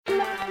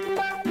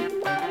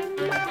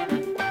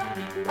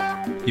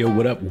Yo,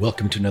 what up?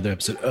 Welcome to another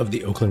episode of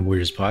the Oakland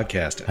Warriors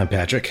podcast. I'm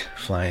Patrick,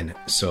 flying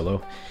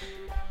solo.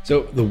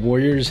 So the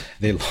Warriors,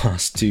 they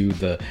lost to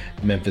the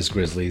Memphis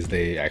Grizzlies.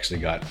 They actually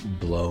got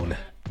blown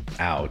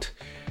out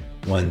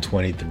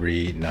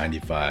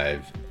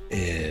 123-95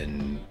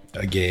 in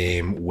a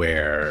game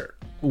where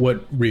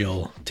what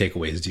real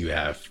takeaways do you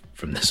have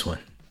from this one?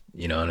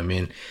 You know what I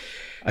mean?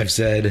 I've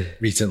said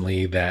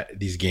recently that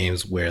these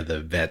games where the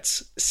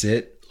vets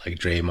sit, like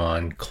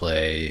Draymond,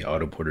 Clay,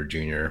 Otto Porter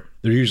Jr.,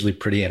 they're usually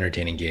pretty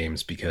entertaining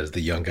games because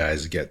the young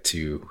guys get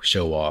to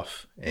show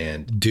off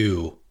and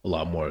do a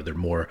lot more. They're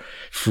more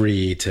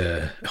free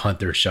to hunt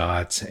their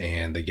shots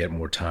and they get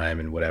more time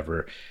and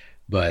whatever.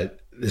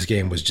 But this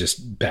game was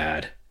just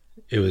bad.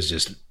 It was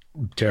just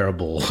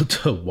terrible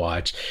to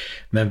watch.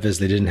 Memphis,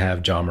 they didn't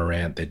have John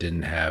Morant. They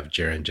didn't have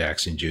Jaren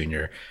Jackson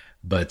Jr.,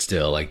 but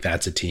still, like,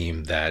 that's a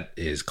team that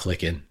is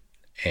clicking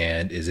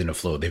and is in a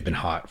flow. They've been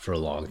hot for a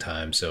long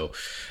time. So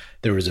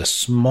there was a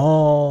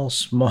small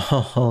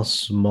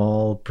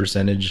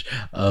percentage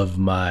of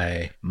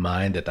my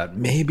mind that thought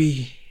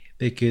maybe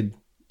they could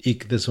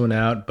eke this one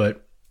out,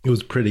 but it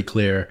was pretty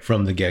clear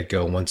from the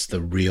get-go once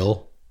the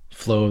real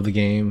flow of the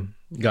game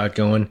got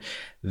going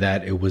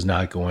that it was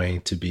not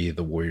going to be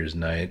the Warriors'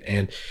 night.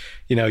 And,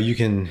 you know, you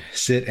can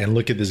sit and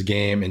look at this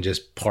game and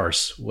just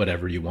parse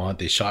whatever you want.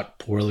 They shot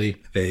poorly.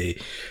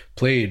 They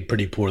played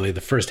pretty poorly. The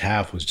first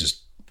half was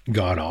just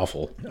god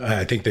awful.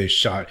 I think they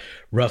shot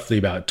roughly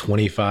about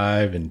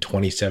 25 and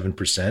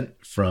 27%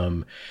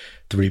 from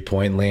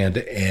 3-point land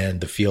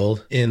and the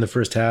field in the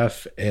first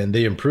half. And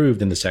they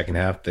improved in the second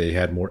half. They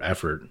had more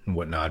effort and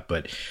whatnot,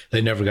 but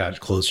they never got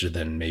closer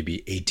than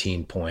maybe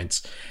 18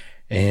 points.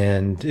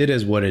 And it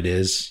is what it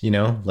is, you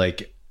know,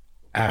 like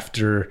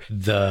after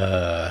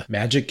the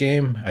Magic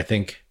game, I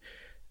think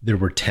there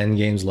were 10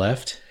 games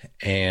left.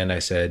 And I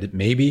said,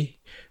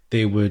 maybe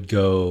they would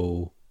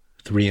go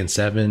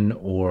 3-7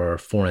 or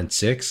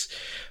 4-6,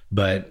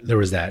 but there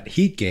was that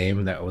Heat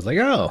game that was like,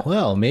 oh,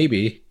 well,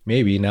 maybe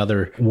now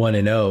they're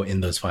 1-0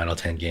 in those final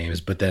 10 games,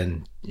 but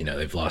then, you know,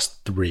 they've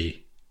lost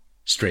 3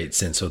 straight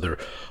since. So they're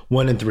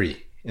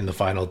 1-3 in the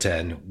final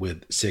 10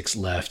 with 6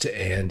 left.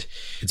 And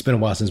it's been a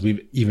while since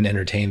we've even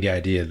entertained the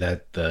idea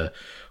that the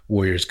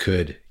Warriors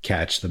could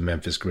catch the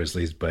Memphis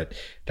Grizzlies, but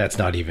that's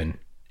not even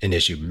an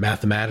issue.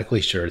 Mathematically,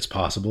 sure, it's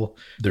possible.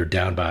 They're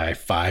down by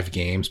 5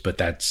 games, but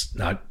that's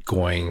not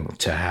going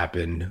to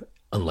happen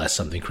unless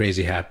something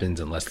crazy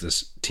happens, unless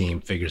this team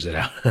figures it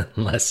out,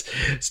 unless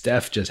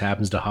Steph just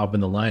happens to hop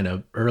in the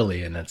lineup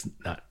early, and that's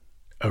not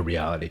a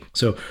reality.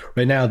 So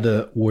right now,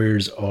 the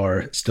Warriors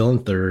are still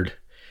in third.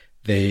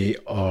 They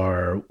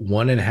are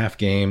 1.5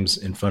 games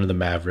in front of the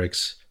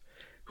Mavericks,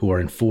 who are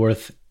in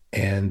fourth,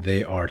 and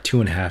they are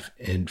 2.5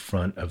 in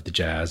front of the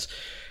Jazz.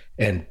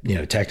 And, you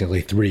know,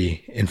 technically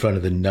 3 in front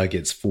of the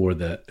Nuggets for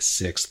the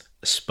 6th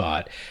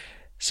spot.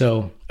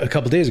 So a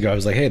couple of days ago, I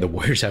was like, hey, the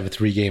Warriors have a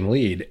 3-game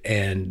lead.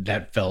 And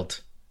that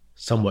felt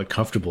somewhat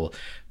comfortable.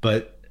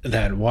 But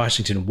that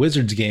Washington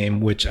Wizards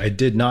game, which I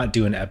did not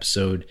do an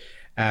episode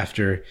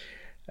after,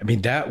 I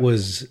mean, that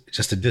was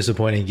just a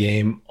disappointing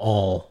game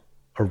all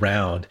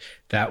around.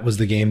 That was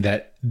the game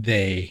that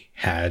they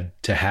had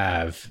to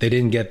have. They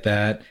didn't get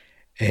that.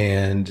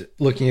 And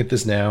looking at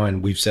this now,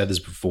 and we've said this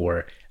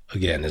before,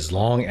 again, as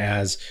long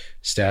as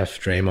Steph,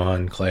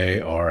 Draymond,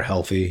 Clay are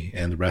healthy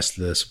and the rest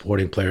of the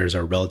supporting players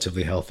are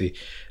relatively healthy,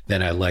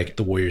 then I like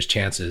the Warriors'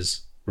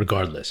 chances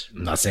regardless.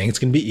 I'm not saying it's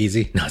going to be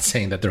easy, not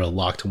saying that they're a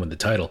lock to win the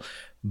title,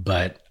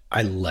 but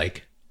I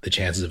like the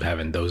chances of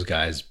having those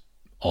guys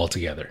all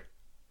together,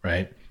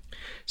 right?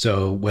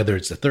 So whether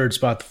it's the 3rd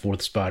spot, the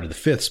 4th spot, or the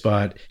 5th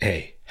spot,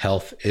 hey,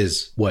 health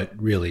is what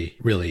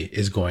really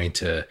is going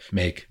to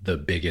make the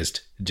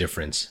biggest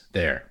difference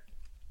there.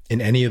 In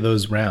any of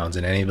those rounds,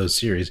 in any of those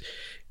series,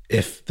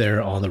 if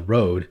they're on the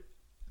road,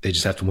 they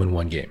just have to win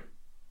 1 game.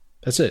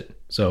 That's it.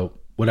 So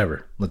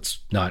whatever. Let's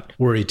not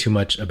worry too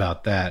much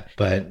about that.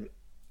 But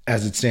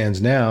as it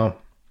stands now,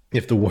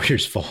 if the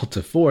Warriors fall to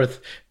 4th,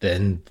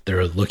 then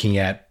they're looking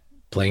at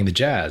playing the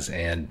Jazz.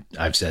 And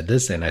I've said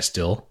this, and I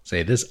still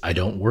say this, I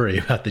don't worry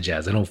about the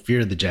Jazz. I don't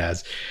fear the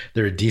Jazz.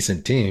 They're a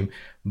decent team.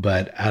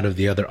 But out of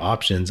the other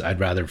options,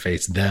 I'd rather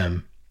face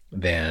them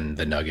than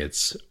the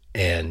Nuggets.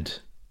 And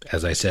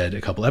as I said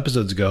a couple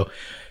episodes ago,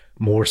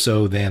 more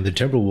so than the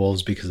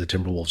Timberwolves, because the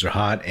Timberwolves are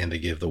hot and they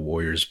give the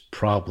Warriors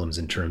problems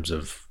in terms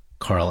of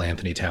Karl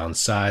Anthony Towns'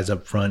 size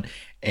up front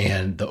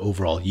and the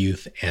overall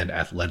youth and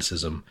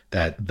athleticism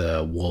that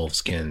the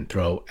Wolves can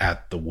throw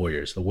at the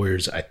Warriors. The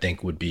Warriors, I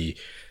think, would be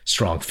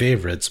strong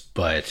favorites,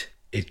 but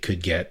it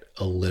could get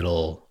a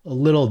little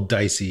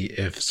dicey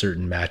if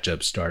certain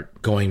matchups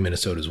start going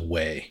Minnesota's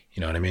way.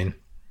 You know what I mean?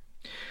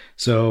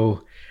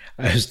 So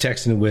I was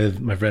texting with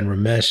my friend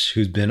Ramesh,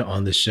 who's been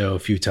on the show a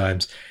few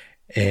times,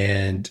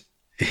 and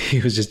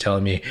he was just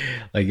telling me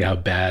like how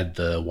bad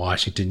the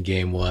Washington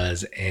game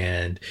was.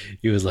 And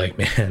he was like,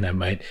 man, I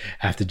might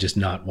have to just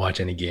not watch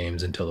any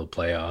games until the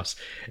playoffs.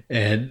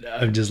 And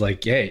I'm just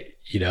like, hey,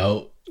 you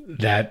know,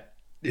 that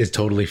is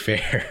totally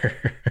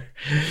fair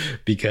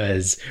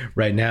because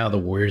right now the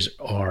Warriors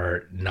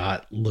are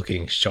not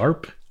looking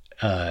sharp.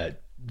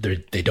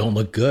 they don't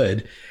look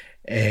good,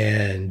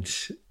 and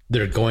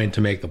they're going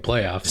to make the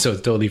playoffs. So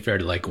it's totally fair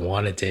to like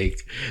want to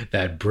take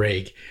that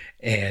break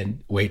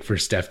and wait for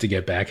Steph to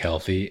get back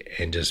healthy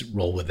and just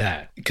roll with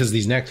that. Because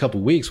these next couple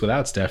of weeks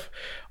without Steph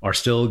are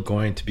still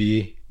going to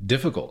be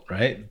difficult,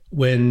 right?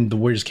 When the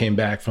Warriors came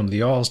back from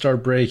the All-Star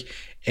break,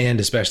 and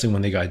especially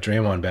when they got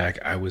Draymond back,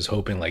 I was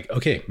hoping like,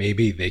 okay,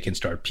 maybe they can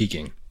start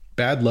peaking.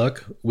 Bad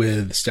luck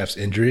with Steph's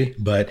injury,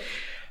 but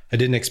I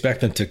didn't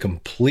expect them to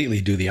completely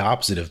do the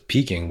opposite of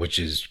peaking, which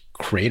is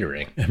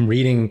cratering. I'm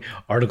reading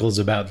articles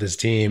about this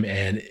team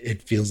and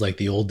it feels like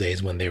the old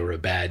days when they were a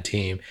bad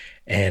team.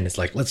 And it's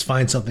like, let's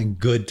find something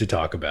good to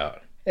talk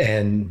about.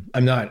 And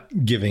I'm not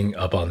giving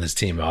up on this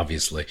team,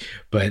 obviously,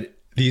 but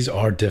these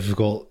are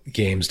difficult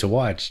games to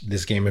watch.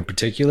 This game in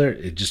particular,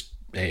 it just,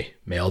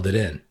 mailed it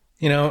in.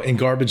 You know, in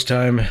garbage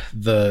time,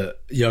 the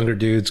younger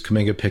dudes,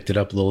 Kuminga picked it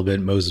up a little bit.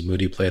 Moses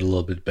Moody played a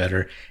little bit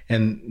better.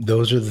 And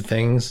those are the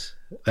things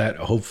that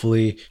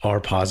hopefully are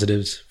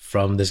positives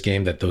from this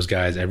game, that those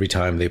guys, every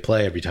time they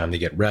play, every time they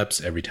get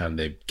reps, every time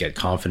they get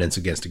confidence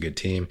against a good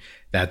team,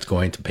 that's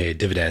going to pay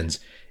dividends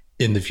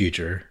in the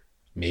future.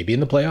 Maybe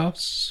in the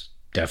playoffs,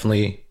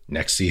 definitely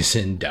next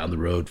season, down the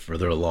road,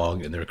 further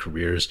along in their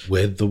careers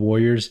with the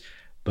Warriors.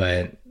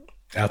 But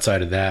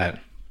outside of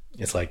that,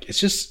 it's like, it's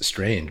just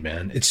strange,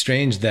 man. It's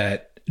strange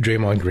that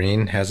Draymond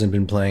Green hasn't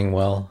been playing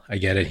well. I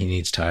get it. He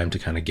needs time to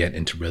kind of get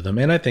into rhythm,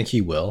 and I think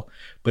he will.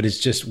 But it's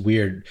just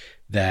weird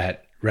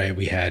that, right,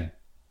 we had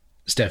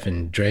Steph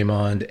and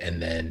Draymond,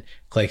 and then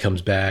Klay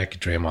comes back.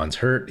 Draymond's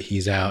hurt.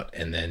 He's out.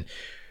 And then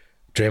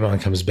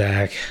Draymond comes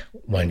back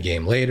one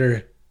game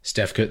later.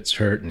 Steph gets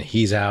hurt and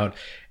he's out.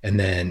 And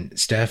then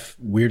Steph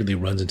weirdly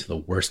runs into the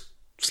worst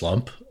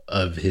slump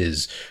of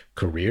his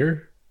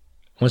career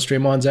once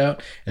Draymond's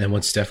out. And then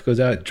once Steph goes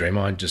out,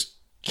 Draymond just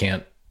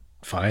can't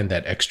find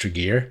that extra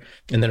gear.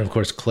 And then, of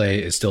course, Klay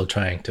is still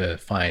trying to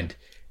find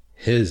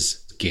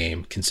his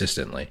game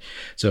consistently.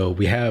 So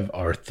we have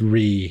our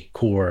three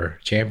core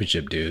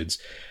championship dudes.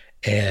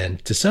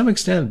 And to some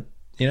extent,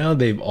 you know,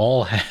 they've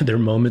all had their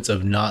moments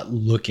of not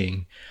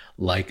looking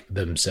like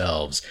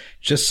themselves.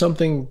 Just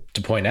something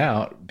to point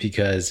out,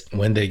 because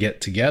when they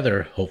get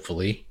together,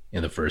 hopefully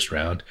in the first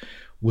round,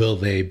 will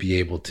they be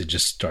able to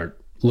just start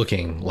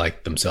looking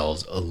like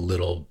themselves a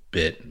little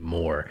bit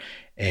more?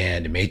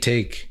 And it may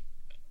take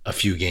a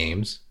few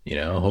games, you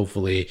know,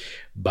 hopefully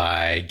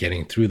by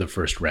getting through the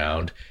first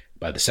round,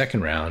 by the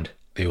second round,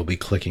 they will be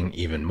clicking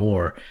even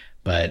more.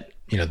 But,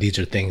 you know, these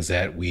are things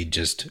that we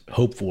just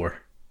hope for,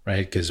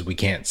 right? Because we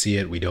can't see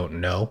it. We don't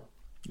know.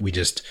 We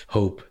just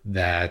hope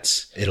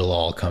that it'll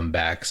all come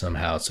back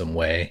somehow, some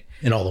way.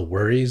 And all the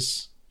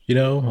worries, you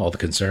know, all the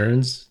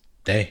concerns,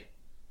 they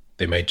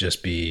might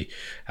just be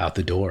out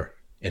the door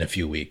in a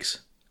few weeks.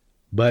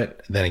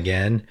 But then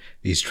again,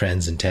 these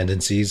trends and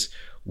tendencies,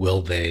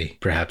 will they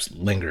perhaps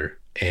linger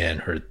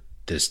and hurt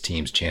this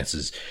team's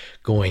chances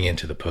going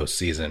into the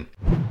postseason?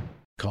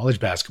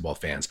 College basketball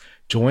fans,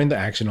 join the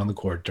action on the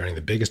court during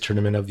the biggest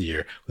tournament of the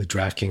year with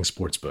DraftKings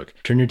Sportsbook.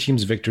 Turn your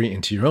team's victory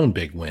into your own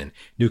big win.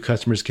 New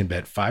customers can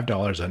bet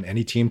 $5 on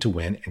any team to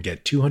win and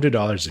get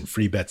 $200 in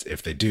free bets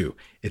if they do.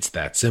 It's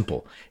that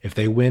simple. If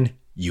they win,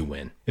 you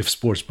win. If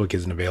Sportsbook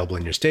isn't available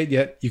in your state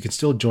yet, you can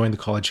still join the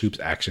college hoops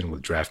action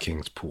with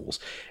DraftKings Pools.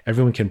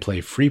 Everyone can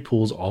play free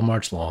pools all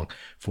March long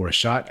for a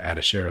shot at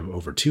a share of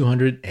over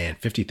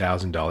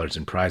 $250,000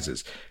 in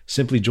prizes.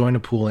 Simply join a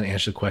pool and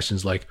answer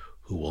questions like,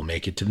 who will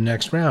make it to the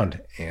next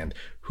round, and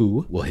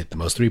who will hit the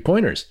most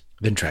three-pointers?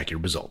 Then track your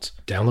results.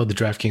 Download the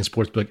DraftKings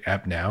Sportsbook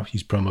app now.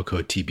 Use promo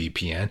code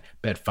TBPN.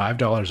 Bet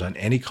 $5 on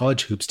any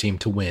college hoops team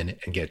to win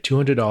and get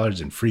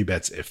 $200 in free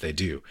bets if they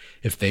do.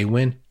 If they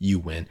win, you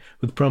win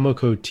with promo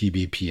code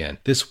TBPN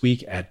this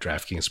week at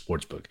DraftKings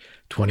Sportsbook.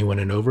 21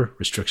 and over.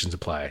 Restrictions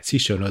apply. See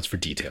show notes for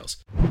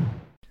details.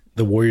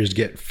 The Warriors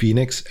get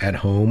Phoenix at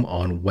home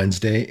on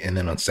Wednesday, and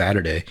then on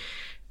Saturday,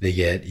 they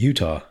get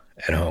Utah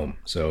at home.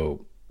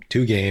 So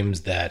 2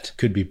 games that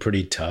could be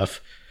pretty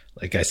tough.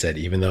 Like I said,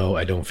 even though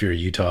I don't fear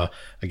Utah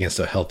against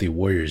a healthy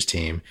Warriors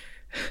team,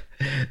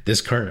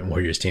 this current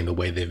Warriors team, the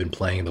way they've been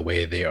playing, the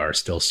way they are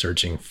still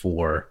searching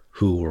for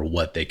who or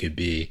what they could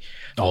be,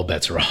 all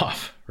bets are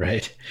off,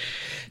 right?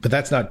 But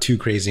that's not too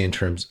crazy in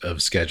terms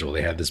of schedule.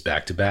 They have this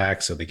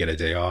back-to-back, so they get a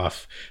day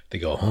off, they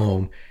go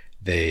home,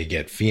 they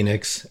get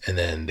Phoenix, and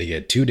then they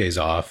get 2 days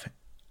off,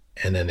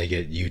 and then they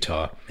get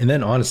Utah. And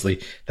then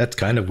honestly, that's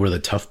kind of where the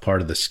tough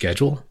part of the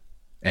schedule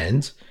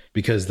ends,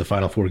 because the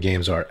final 4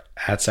 games are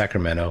at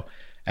Sacramento,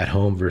 at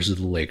home versus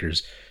the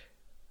Lakers,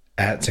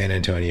 at San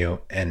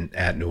Antonio, and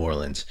at New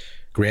Orleans.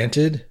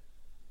 Granted,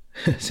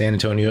 San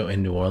Antonio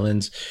and New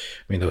Orleans,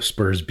 I mean, those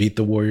Spurs beat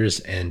the Warriors,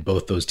 and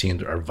both those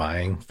teams are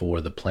vying for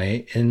the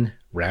play-in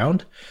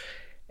round,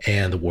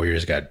 and the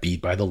Warriors got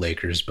beat by the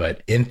Lakers.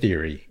 But in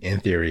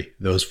theory,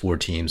 those 4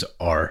 teams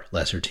are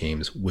lesser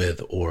teams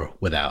with or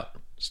without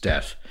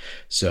Steph.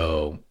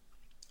 So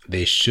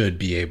they should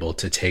be able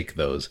to take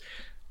those.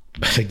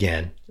 But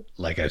again,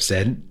 like I've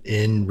said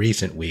in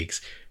recent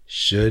weeks,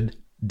 should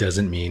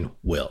doesn't mean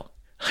will.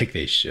 Like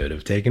they should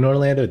have taken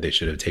Orlando. They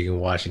should have taken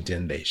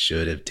Washington. They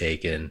should have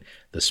taken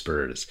the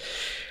Spurs.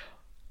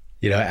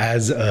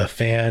 As a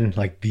fan,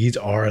 like these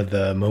are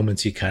the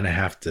moments you kind of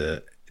have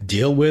to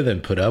deal with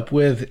and put up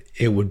with.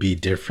 It would be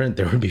different.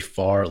 There would be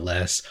far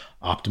less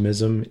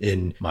optimism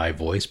in my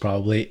voice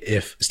probably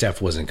if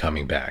Steph wasn't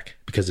coming back.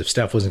 Because if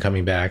Steph wasn't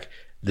coming back,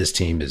 this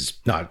team is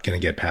not going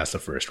to get past the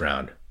first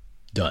round.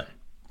 Done.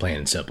 Plain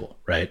and simple,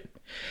 right?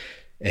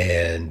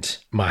 And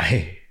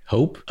my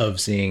hope of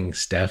seeing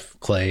Steph,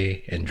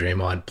 Clay, and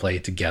Draymond play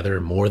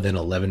together more than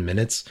 11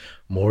 minutes,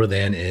 more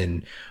than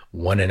in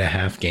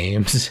 1.5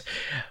 games,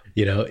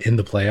 in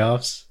the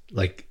playoffs,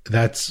 like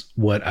that's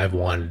what I've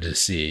wanted to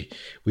see.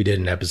 We did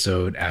an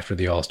episode after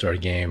the All-Star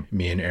game,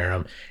 me and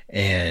Aram,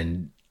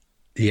 and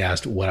he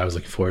asked what I was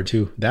looking forward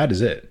to. That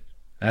is it.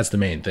 That's the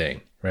main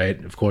thing,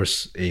 right? Of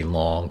course, a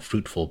long,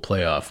 fruitful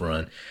playoff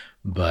run,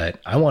 but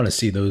I want to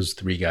see those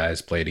three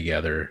guys play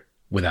together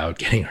without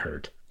getting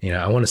hurt.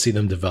 I want to see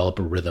them develop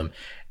a rhythm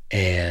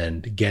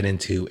and get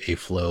into a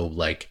flow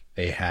like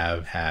they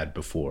have had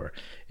before.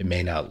 It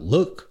may not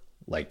look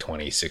like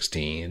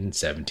 2016,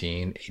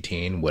 17,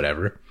 18,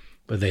 whatever,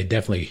 but they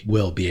definitely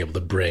will be able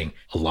to bring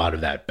a lot of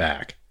that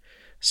back.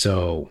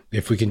 So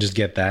if we can just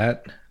get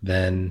that,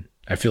 then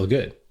I feel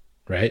good,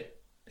 right?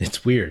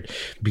 It's weird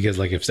because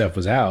like if Steph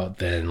was out,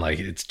 then like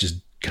it's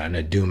just kind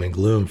of doom and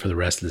gloom for the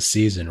rest of the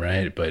season,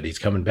 right? But he's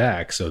coming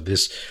back. So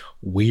this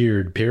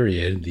weird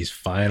period, these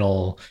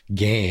final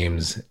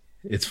games,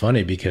 it's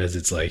funny because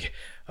it's like,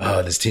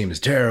 oh, this team is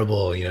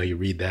terrible. You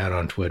read that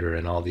on Twitter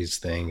and all these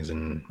things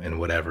and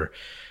whatever.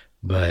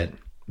 But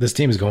this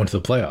team is going to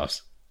the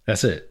playoffs.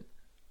 That's it.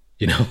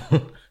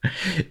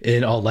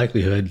 In all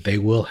likelihood, they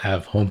will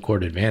have home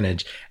court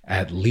advantage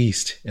at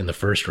least in the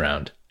first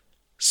round.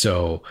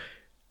 So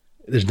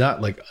there's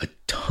not like a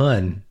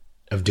ton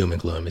of doom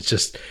and gloom. It's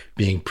just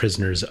being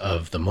prisoners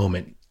of the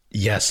moment.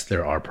 Yes,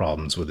 there are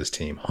problems with this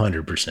team,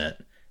 100%.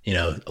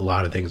 A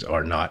lot of things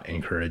are not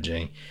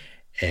encouraging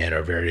and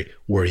are very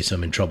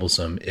worrisome and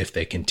troublesome if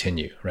they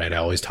continue, right? I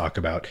always talk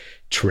about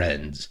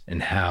trends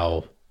and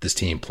how this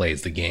team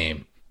plays the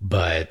game,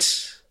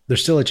 but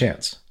there's still a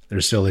chance.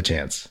 There's still a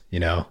chance,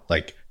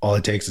 like all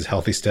it takes is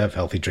healthy Steph,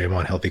 healthy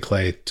Draymond, healthy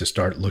Clay to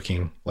start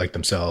looking like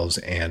themselves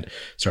and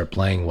start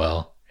playing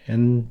well.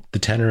 And the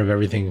tenor of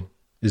everything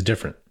is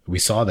different. We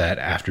saw that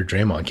after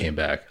Draymond came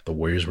back. The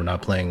Warriors were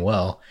not playing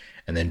well.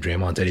 And then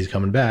Draymond said he's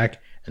coming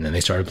back. And then they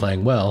started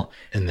playing well.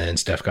 And then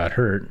Steph got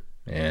hurt.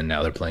 And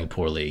now they're playing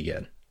poorly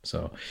again.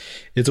 So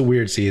it's a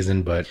weird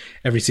season, but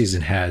every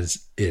season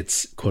has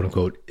its quote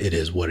unquote, it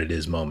is what it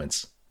is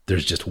moments.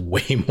 There's just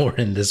way more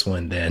in this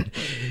one than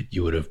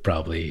you would have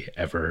probably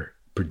ever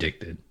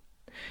predicted.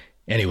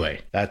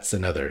 Anyway, that's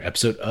another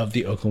episode of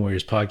the Oakland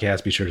Warriors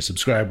podcast. Be sure to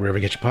subscribe wherever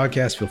you get your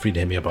podcasts. Feel free to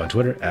hit me up on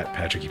Twitter at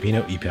Patrick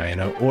Epino,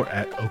 E-P-I-N-O, or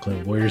at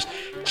Oakland Warriors.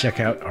 Check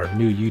out our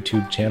new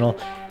YouTube channel.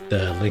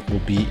 The link will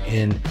be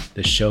in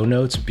the show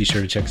notes. Be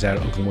sure to check us out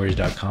at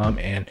oaklandwarriors.com,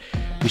 and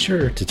be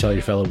sure to tell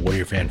your fellow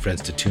Warrior fan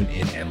friends to tune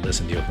in and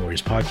listen. The Oakland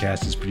Warriors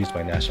podcast is produced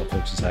by National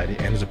Film Society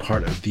and is a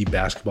part of the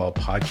Basketball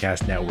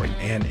Podcast Network.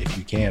 And if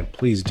you can,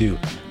 please do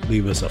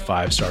leave us a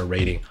 5-star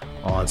rating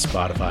on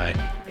Spotify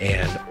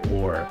and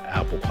or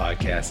Apple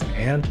Podcasts,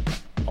 and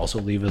also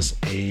leave us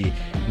a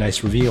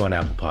nice review on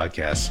Apple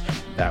Podcasts.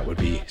 That would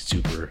be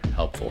super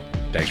helpful.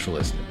 Thanks for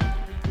listening.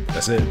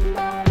 That's it.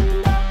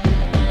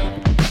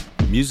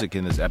 Music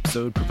in this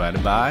episode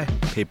provided by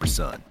Paper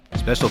Sun.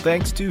 Special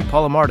thanks to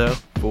Paul Amardo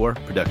for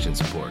production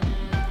support.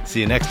 See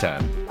you next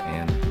time.